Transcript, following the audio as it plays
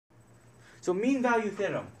So mean value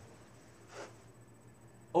theorem.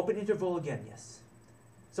 Open interval again, yes.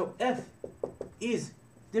 So f is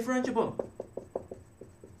differentiable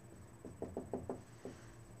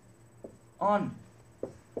on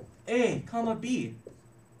a comma b,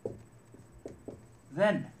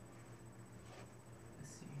 then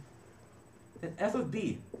let's see, then f of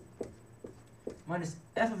b minus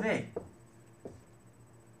f of a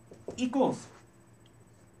equals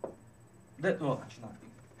that, well, actually not,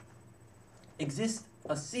 exists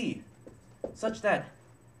a c such that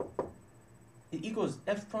it equals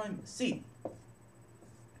f prime c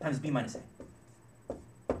times b minus a.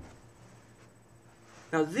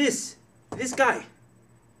 Now this guy,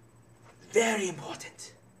 very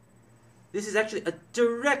important. This is actually a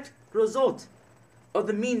direct result of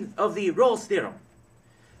the Rolle's theorem.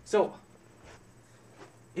 So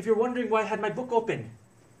if you're wondering why I had my book open,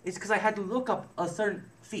 it's because I had to look up a certain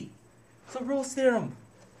feat. So Rolle's theorem,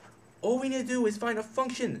 all we need to do is find a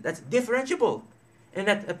function that's differentiable and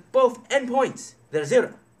at both endpoints they're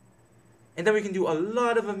 0. And then we can do a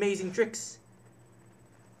lot of amazing tricks.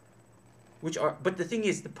 But the thing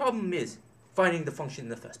is, the problem is finding the function in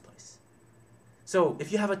the first place. So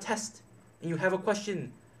if you have a test and you have a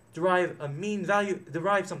question, derive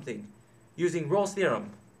something using Rolle's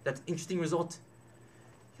theorem, that's interesting result,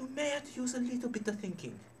 you may have to use a little bit of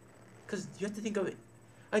thinking. Because you have to think of it.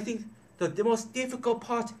 I think the most difficult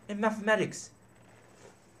part in mathematics,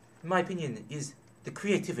 in my opinion, is the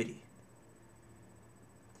creativity.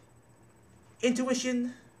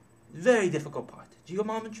 Intuition, very difficult part.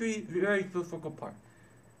 Geometry, very difficult part.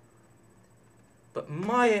 But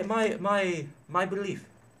my belief,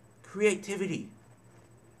 creativity,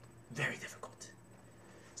 very difficult.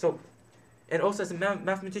 So, and also as a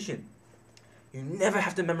mathematician, you never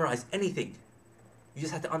have to memorize anything. You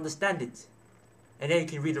just have to understand it. And then you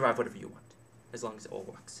can rederive whatever you want, as long as it all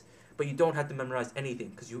works. But you don't have to memorize anything,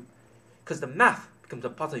 because the math becomes a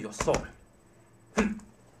part of your soul.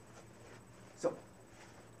 So,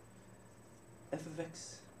 f of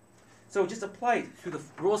x. So just apply it to the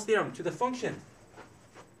Rolle's theorem to the function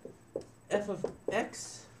f of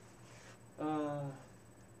x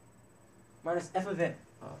minus f of a,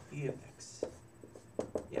 e of x.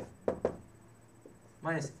 Yeah.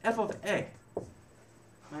 Minus f of a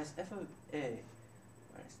minus f of a.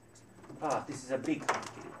 This is a big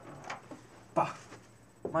complicated thing.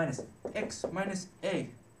 Minus x minus a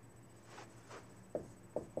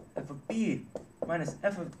f of b minus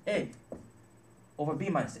f of a over b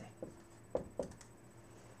minus a.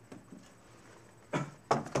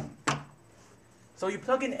 So you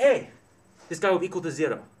plug in a, this guy will be equal to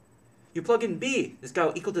 0. You plug in b, this guy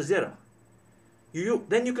will equal to 0.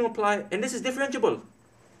 Then you can apply, and this is differentiable.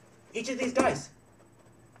 Each of these guys,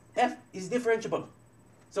 f is differentiable.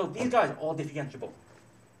 So these guys are all differentiable.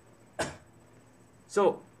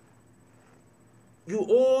 So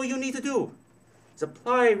all you need to do is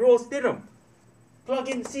apply Rolle's theorem. Plug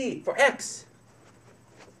in c for x.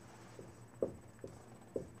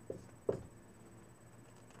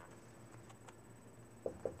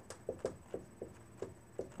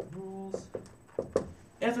 Rolle's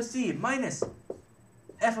f of c minus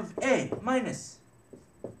f of a minus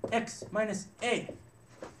x minus a.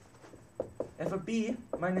 F of b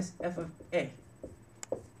minus f of a,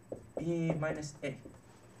 b minus a.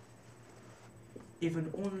 If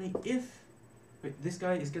and only if, wait, this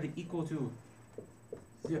guy is going to equal to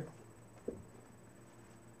 0.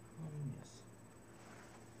 Yes.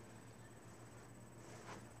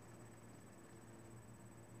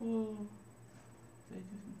 Oh,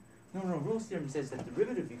 no, Rolle's theorem says that the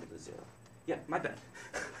derivative equal to 0. Yeah, my bad.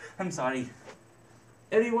 I'm sorry.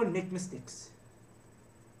 Everyone make mistakes.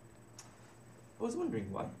 I was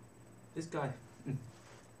wondering why this guy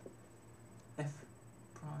f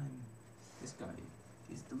prime, this guy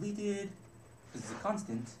is deleted because it's a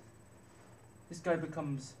constant. This guy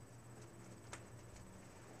becomes,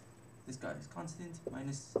 this guy is constant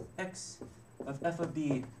minus x of f of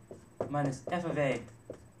b minus f of a,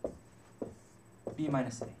 b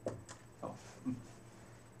minus a. Oh.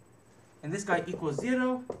 And this guy equals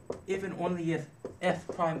 0 if and only if f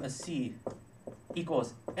prime of c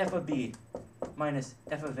equals f of b minus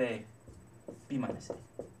f of a, b minus a.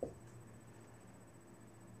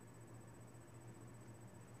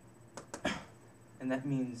 And that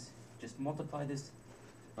means just multiply this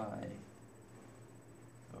by,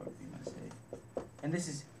 or b minus a. And this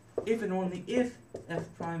is if and only if f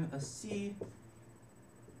prime of c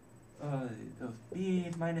of b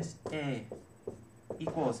minus a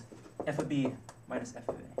equals f of b minus f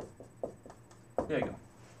of a. There you go.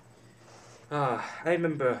 I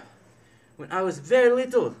remember when I was very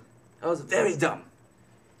little, I was very dumb.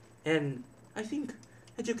 And I think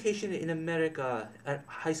education in America at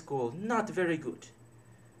high school, not very good.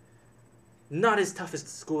 Not as tough as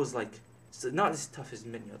schools not as tough as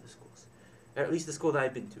many other schools. Or at least the school that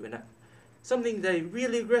I've been to. And something that I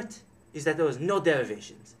really regret is that there was no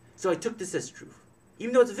derivations. So I took this as truth.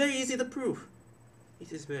 Even though it's very easy to prove.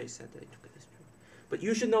 It is very sad that I took it as truth. But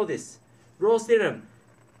you should know this. Rolle's theorem,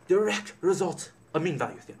 direct result of mean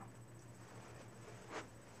value theorem.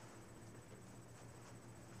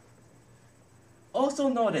 Also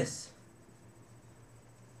notice,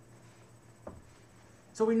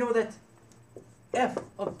 so we know that f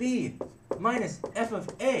of b minus f of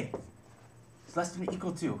a is less than or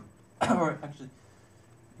equal to, or actually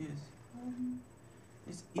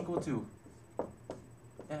is equal to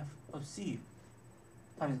f of c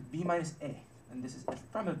times b minus a, and this is f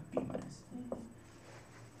prime of b minus a.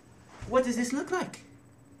 What does this look like?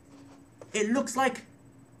 It looks like,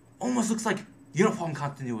 almost looks like uniform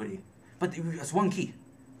continuity. But there's one key.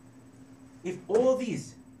 If all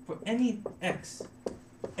these, for any x,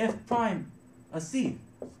 f prime of c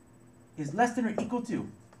is less than or equal to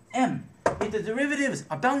m, if the derivatives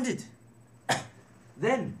are bounded,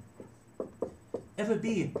 then f of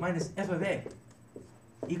b minus f of a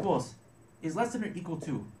is less than or equal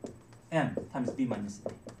to m times b minus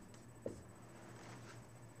a.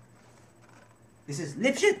 This is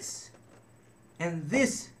Lipschitz, and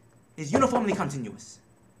this is uniformly continuous,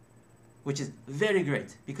 which is very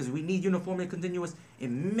great, because we need uniformly continuous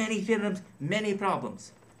in many theorems, many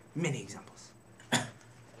problems, many examples.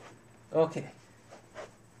 Okay.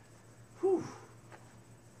 Whew.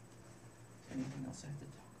 Anything else I have to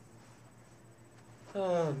talk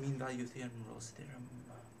about? Mean value theorem, Rolle's theorem.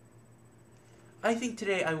 I think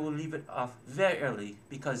today I will leave it off very early,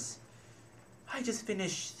 because I just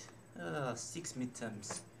finished 6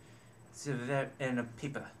 midterms. And a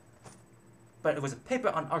paper. But it was a paper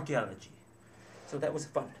on archaeology. So that was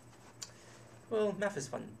fun. Well, math is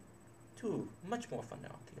fun too. Much more fun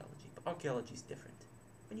than archaeology. But archaeology is different.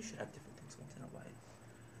 And you should have different things once in a while.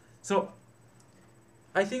 So,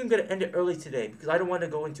 I think I'm going to end it early today because I don't want to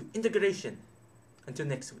go into integration until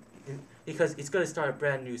next week. Because it's going to start a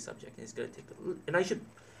brand new subject. And it's going to take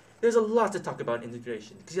there's a lot to talk about in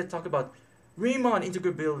integration. Because you have to talk about Riemann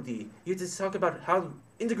integrability. You have to talk about how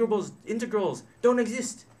integrals don't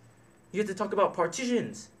exist. You have to talk about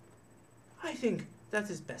partitions. I think that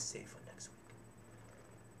is best saved for next week.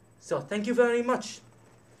 So thank you very much.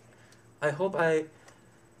 I hope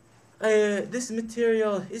this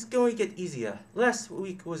material is going to get easier. Last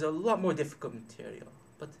week was a lot more difficult material,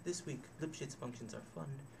 but this week Lipschitz functions are fun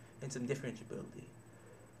and some differentiability.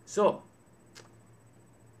 So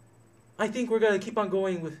I think we're gonna keep on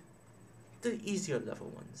going with the easier level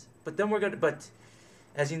ones. But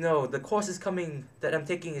as you know, the course that I'm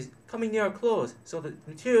taking is coming near a close, so the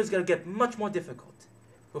material is going to get much more difficult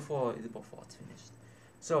before it's finished.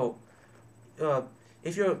 So,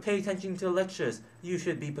 if you're paying attention to the lectures, you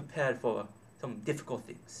should be prepared for some difficult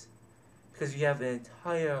things, because you have the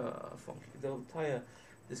entire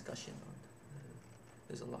discussion on.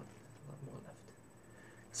 There's a lot more left.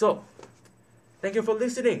 So, thank you for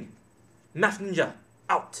listening. Math Ninja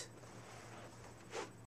out.